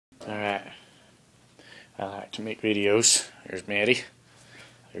I like to make videos. There's Maddie.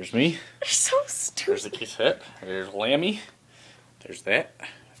 There's me. You're so stupid. There's the cassette. There's Lammy. There's that.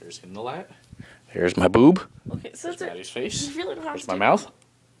 There's In the Lat. There's my boob. Okay, so There's Maddie's face. You really don't have There's to my mouth.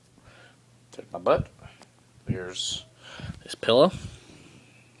 There's my butt. There's this pillow.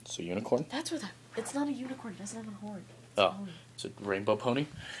 It's a unicorn. That's what it's not a unicorn. It doesn't have a horn. It's a rainbow pony.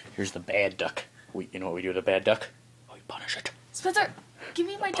 Here's the bad duck. You know what we do with a bad duck? We punish it. Spencer, give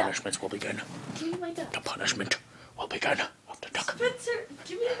me my duck. Punishments will begin. Give me my duck. The punishment will begin of the duck. Spencer,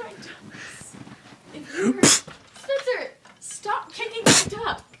 give me my duck. If you hurt... Spencer, stop kicking my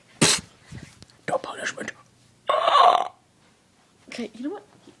duck. The punishment. Okay, you know what?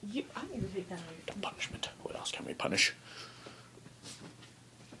 I'm going to take that away. The punishment. What else can we punish?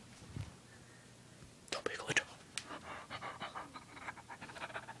 The piglet.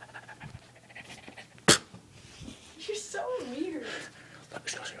 You're so weird. Let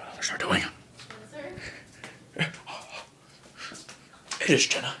me go see what others are doing. Spencer? It is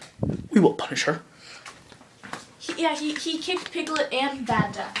Jenna. We will punish her. He kicked Piglet and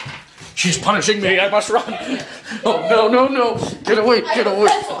Bad Duck. She's punishing me. I must run. Oh, no. Get away. I will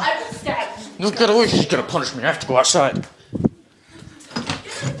stab you. No, get away. She's going to punish me. I have to go outside.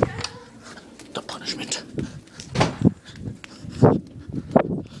 The punishment.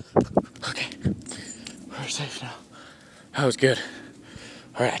 Okay. We're safe now. That was good.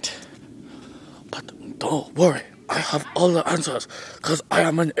 Alright. But don't worry. I have all the answers. Because I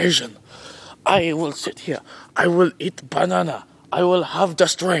am an Asian. I will sit here. I will eat banana. I will have the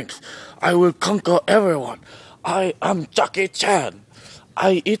strength. I will conquer everyone. I am Jackie Chan.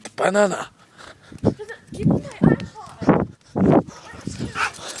 I eat banana. Give me my iPod.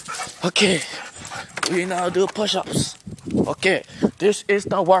 Okay, we now do push-ups. Okay, this is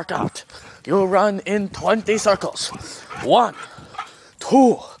the workout. You run in 20 circles. 1,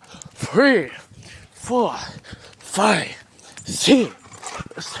 2, 3, 4, 5, 6,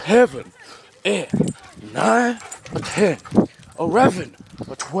 7, 8, 9, 10, 11,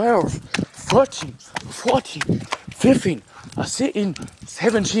 12, 13, 14, 15, 16,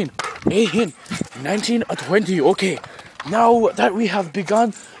 17, 18, 19, 20. Okay, now that we have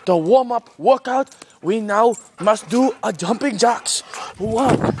begun the warm-up workout, we now must do a jumping jacks.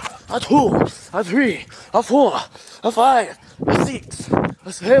 1, 2, 3, 4, 5, 6,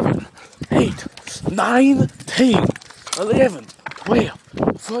 7, 8, 9, 10, 11, 12,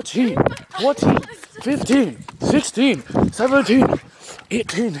 13, 14, 15, 16, 17,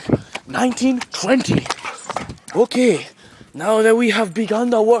 18, 19, 20. Okay, now that we have begun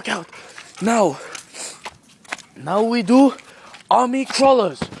the workout, now we do army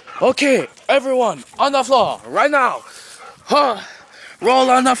crawlers. Okay, everyone on the floor right now. Roll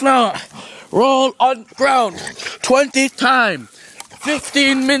on the floor. Roll on ground. 20 times.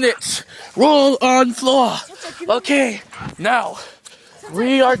 15 minutes. Roll on floor. Okay, now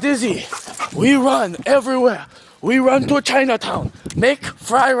we are dizzy. We run everywhere. We run to Chinatown. Make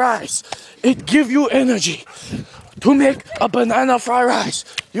fried rice. It gives you energy. To make a banana fried rice,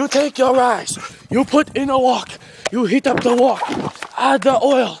 you take your rice, you put in a wok, you heat up the wok, add the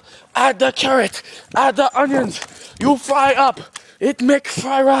oil, add the carrot, add the onions, you fry up, it makes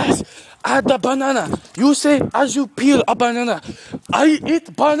fried rice, add the banana, you say as you peel a banana, I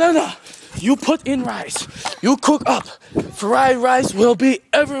eat banana, you put in rice, you cook up, fried rice will be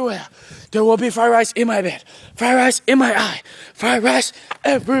everywhere. There will be fried rice in my bed, fried rice in my eye, fried rice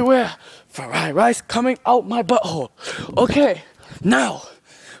everywhere. Fried rice coming out my butthole. Okay, now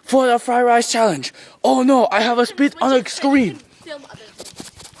for the fried rice challenge. Oh no, I have a spit on a screen.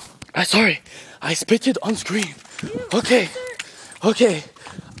 Sorry, I spit it on screen. Okay,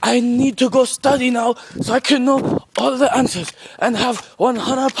 I need to go study now so I can know all the answers and have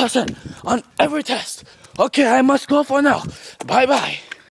 100% on every test. Okay, I must go for now. Bye bye.